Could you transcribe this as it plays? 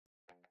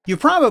You've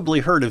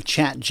probably heard of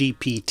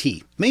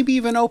ChatGPT, maybe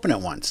even opened it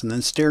once and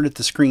then stared at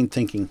the screen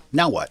thinking,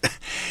 now what?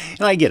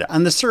 And I get it.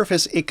 On the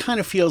surface, it kind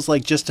of feels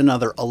like just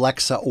another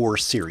Alexa or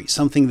Siri,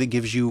 something that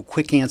gives you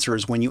quick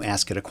answers when you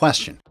ask it a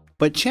question.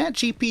 But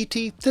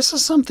ChatGPT, this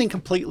is something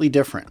completely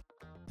different.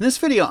 In this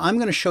video, I'm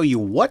going to show you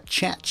what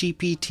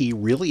ChatGPT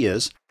really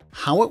is,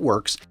 how it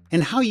works,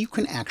 and how you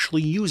can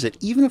actually use it,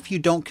 even if you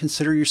don't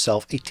consider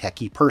yourself a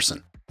techie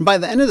person. And by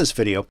the end of this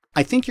video,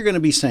 I think you're going to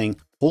be saying,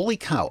 holy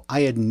cow,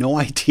 I had no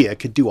idea it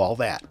could do all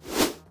that.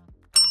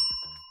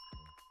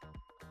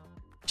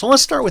 So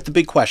let's start with the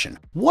big question.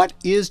 What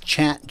is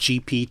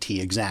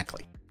ChatGPT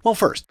exactly? Well,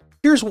 first,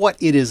 here's what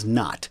it is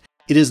not.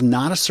 It is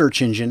not a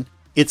search engine.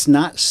 It's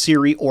not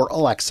Siri or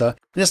Alexa,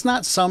 and it's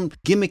not some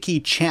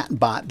gimmicky chat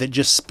bot that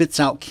just spits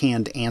out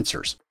canned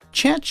answers.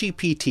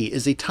 ChatGPT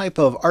is a type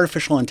of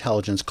artificial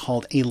intelligence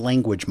called a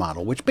language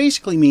model, which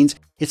basically means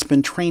it's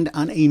been trained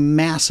on a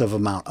massive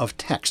amount of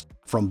text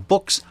from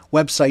books,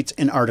 websites,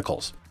 and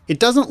articles. It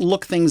doesn't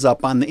look things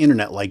up on the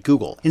internet like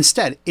Google.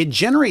 Instead, it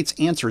generates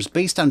answers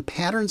based on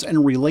patterns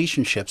and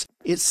relationships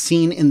it's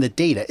seen in the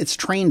data it's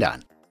trained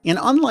on. And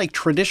unlike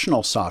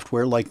traditional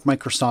software like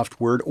Microsoft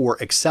Word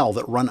or Excel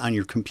that run on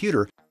your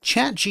computer,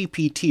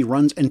 ChatGPT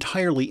runs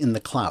entirely in the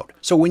cloud.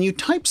 So when you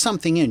type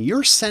something in,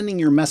 you're sending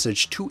your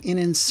message to an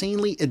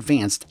insanely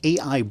advanced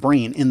AI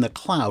brain in the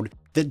cloud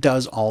that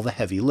does all the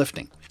heavy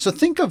lifting. So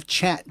think of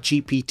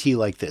ChatGPT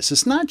like this.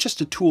 It's not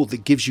just a tool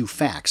that gives you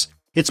facts.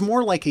 It's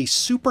more like a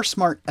super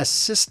smart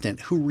assistant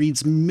who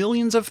reads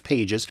millions of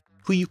pages,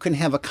 who you can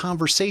have a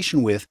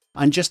conversation with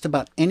on just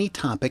about any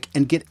topic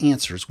and get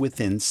answers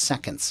within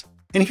seconds.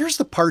 And here's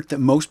the part that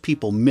most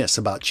people miss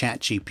about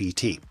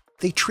ChatGPT.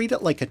 They treat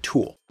it like a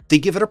tool. They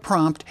give it a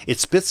prompt,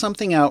 it spits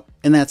something out,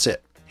 and that's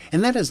it.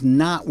 And that is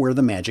not where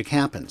the magic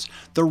happens.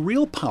 The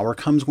real power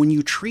comes when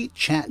you treat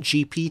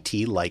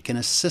ChatGPT like an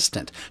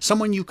assistant,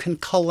 someone you can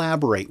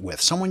collaborate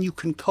with, someone you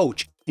can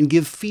coach and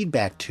give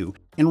feedback to,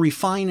 and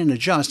refine and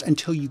adjust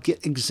until you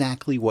get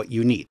exactly what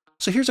you need.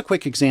 So here's a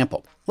quick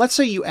example. Let's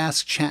say you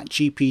ask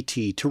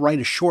ChatGPT to write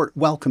a short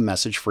welcome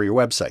message for your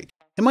website.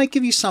 It might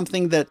give you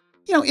something that,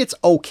 it's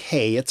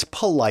okay, it's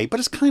polite, but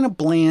it's kind of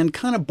bland,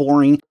 kind of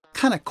boring,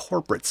 kind of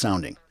corporate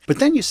sounding. But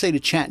then you say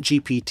to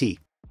ChatGPT,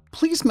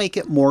 please make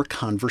it more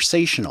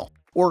conversational,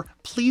 or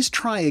please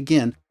try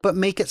again, but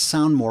make it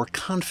sound more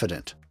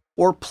confident,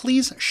 or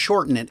please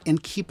shorten it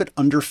and keep it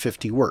under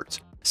 50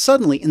 words.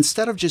 Suddenly,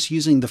 instead of just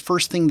using the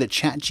first thing that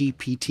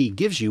ChatGPT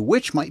gives you,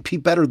 which might be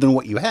better than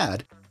what you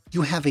had,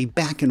 you have a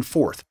back and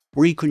forth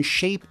where you can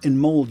shape and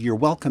mold your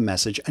welcome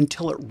message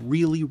until it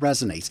really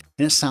resonates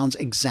and it sounds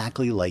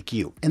exactly like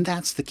you. And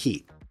that's the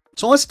key.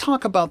 So let's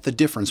talk about the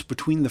difference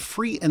between the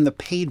free and the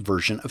paid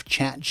version of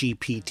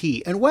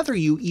ChatGPT and whether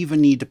you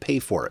even need to pay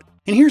for it.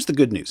 And here's the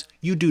good news.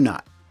 You do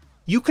not.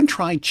 You can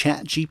try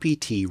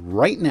ChatGPT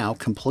right now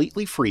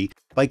completely free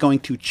by going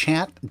to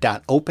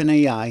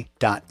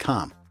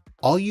chat.openai.com.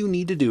 All you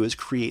need to do is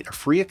create a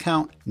free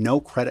account,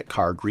 no credit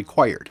card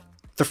required.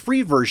 The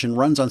free version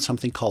runs on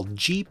something called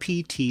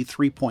GPT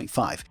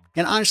 3.5,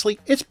 and honestly,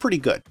 it's pretty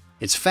good.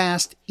 It's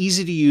fast,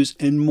 easy to use,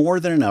 and more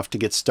than enough to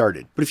get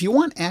started. But if you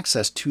want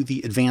access to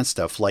the advanced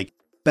stuff like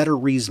better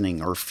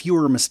reasoning or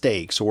fewer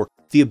mistakes, or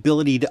the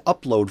ability to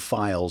upload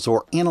files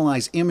or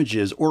analyze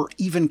images or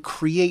even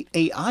create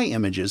AI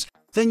images,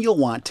 then you'll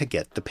want to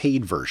get the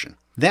paid version.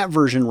 That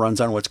version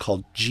runs on what's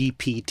called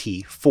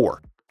GPT-4.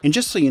 And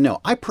just so you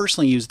know, I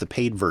personally use the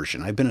paid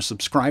version. I've been a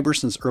subscriber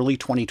since early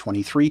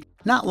 2023,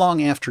 not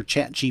long after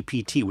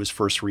ChatGPT was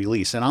first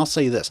released. And I'll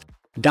say this,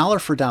 dollar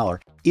for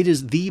dollar, it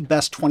is the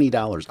best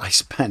 $20 I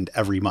spend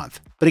every month.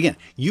 But again,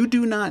 you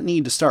do not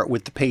need to start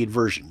with the paid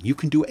version. You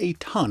can do a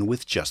ton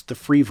with just the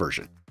free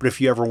version. But if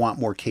you ever want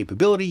more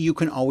capability, you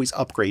can always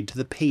upgrade to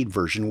the paid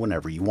version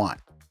whenever you want.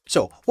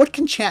 So what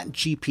can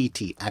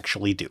ChatGPT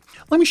actually do?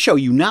 Let me show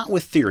you, not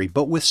with theory,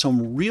 but with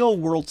some real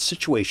world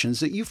situations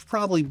that you've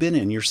probably been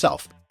in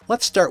yourself.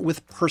 Let's start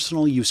with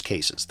personal use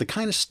cases, the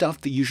kind of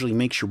stuff that usually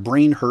makes your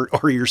brain hurt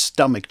or your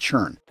stomach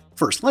churn.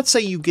 First, let's say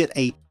you get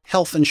a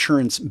health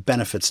insurance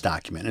benefits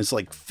document. It's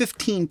like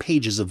 15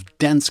 pages of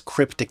dense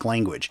cryptic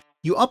language.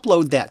 You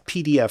upload that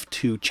PDF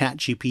to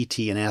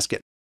ChatGPT and ask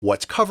it,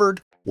 what's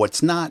covered,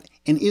 what's not,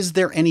 and is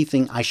there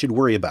anything I should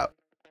worry about?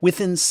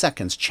 Within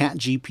seconds,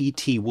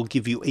 ChatGPT will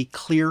give you a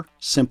clear,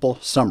 simple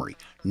summary.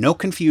 No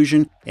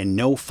confusion and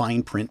no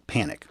fine print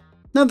panic.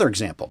 Another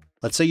example,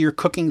 let's say you're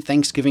cooking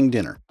Thanksgiving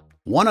dinner.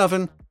 1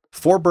 oven,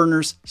 4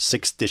 burners,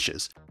 6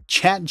 dishes.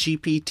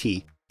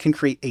 ChatGPT can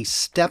create a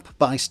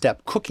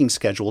step-by-step cooking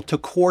schedule to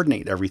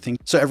coordinate everything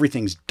so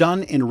everything's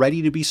done and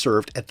ready to be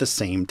served at the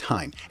same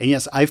time. And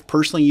yes, I've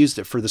personally used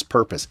it for this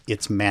purpose.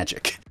 It's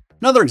magic.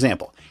 Another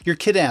example, your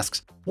kid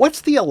asks, what's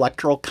the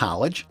Electoral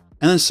College?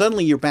 And then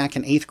suddenly you're back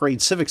in 8th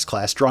grade civics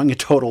class drawing a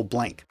total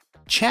blank.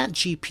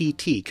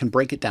 ChatGPT can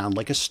break it down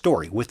like a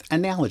story with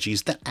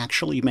analogies that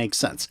actually make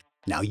sense.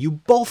 Now you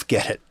both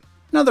get it.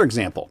 Another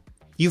example.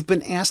 You've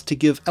been asked to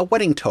give a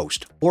wedding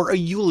toast or a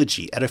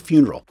eulogy at a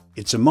funeral.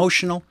 It's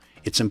emotional,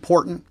 it's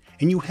important,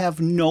 and you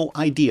have no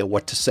idea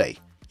what to say.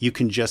 You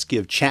can just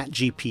give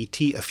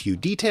ChatGPT a few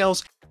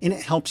details, and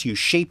it helps you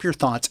shape your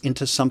thoughts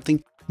into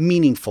something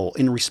meaningful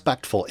and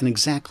respectful and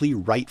exactly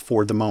right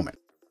for the moment.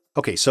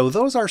 Okay, so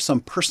those are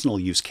some personal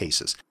use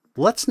cases.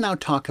 Let's now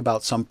talk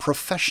about some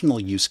professional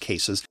use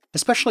cases,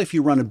 especially if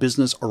you run a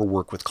business or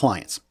work with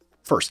clients.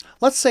 First,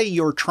 let's say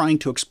you're trying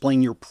to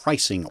explain your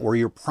pricing or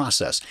your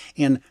process,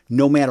 and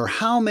no matter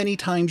how many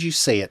times you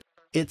say it,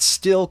 it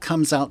still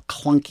comes out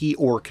clunky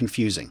or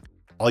confusing.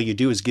 All you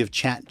do is give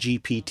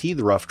ChatGPT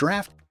the rough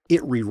draft,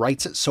 it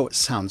rewrites it so it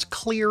sounds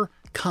clear,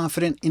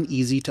 confident, and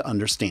easy to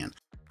understand.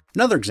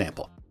 Another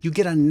example, you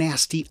get a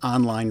nasty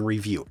online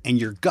review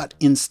and your gut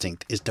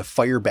instinct is to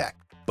fire back.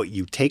 But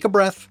you take a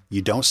breath,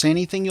 you don't say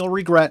anything you'll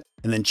regret,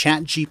 and then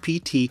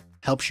ChatGPT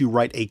helps you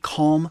write a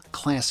calm,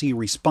 classy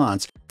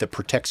response that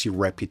protects your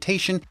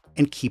reputation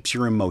and keeps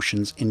your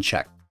emotions in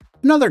check.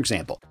 Another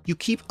example, you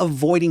keep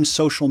avoiding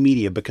social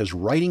media because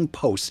writing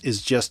posts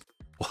is just,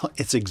 well,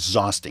 it's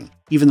exhausting,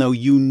 even though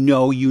you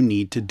know you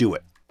need to do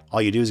it.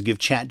 All you do is give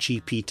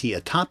ChatGPT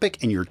a topic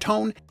and your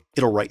tone.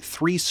 It'll write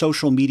 3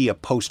 social media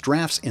post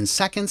drafts in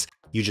seconds.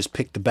 You just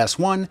pick the best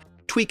one,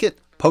 tweak it,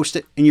 post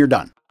it, and you're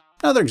done.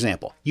 Another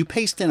example, you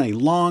paste in a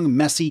long,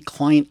 messy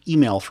client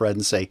email thread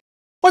and say,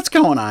 "What's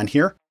going on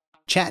here?"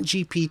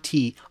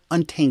 ChatGPT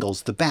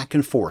untangles the back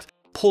and forth,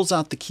 pulls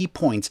out the key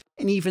points,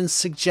 and even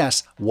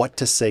suggests what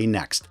to say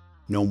next.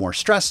 No more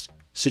stress,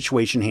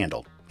 situation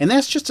handled. And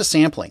that's just a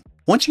sampling.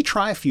 Once you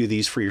try a few of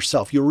these for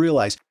yourself, you'll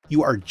realize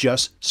you are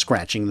just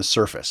scratching the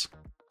surface.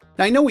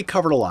 Now, I know we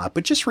covered a lot,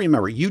 but just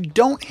remember, you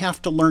don't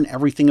have to learn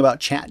everything about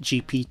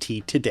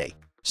ChatGPT today.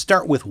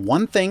 Start with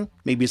one thing.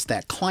 Maybe it's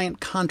that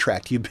client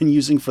contract you've been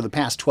using for the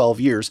past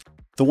 12 years,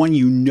 the one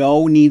you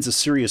know needs a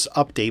serious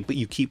update, but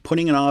you keep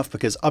putting it off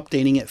because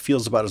updating it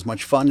feels about as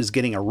much fun as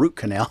getting a root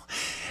canal.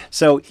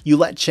 So you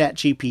let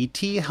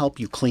ChatGPT help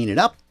you clean it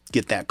up,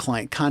 get that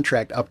client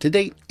contract up to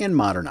date and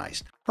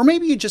modernized. Or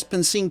maybe you've just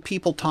been seeing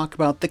people talk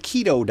about the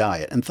keto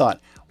diet and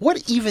thought,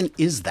 what even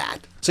is that?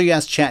 So you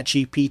ask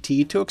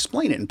ChatGPT to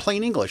explain it in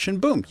plain English, and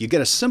boom, you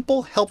get a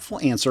simple, helpful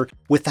answer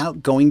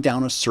without going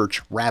down a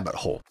search rabbit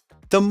hole.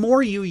 The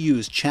more you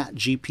use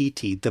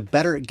ChatGPT, the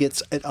better it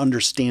gets at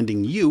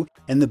understanding you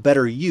and the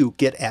better you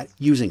get at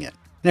using it.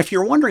 And if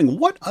you're wondering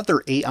what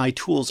other AI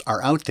tools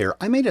are out there,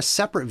 I made a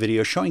separate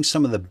video showing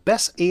some of the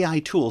best AI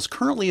tools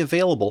currently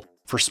available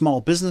for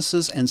small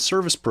businesses and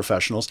service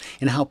professionals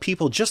and how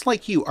people just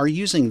like you are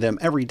using them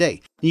every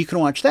day. And you can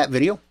watch that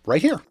video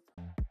right here.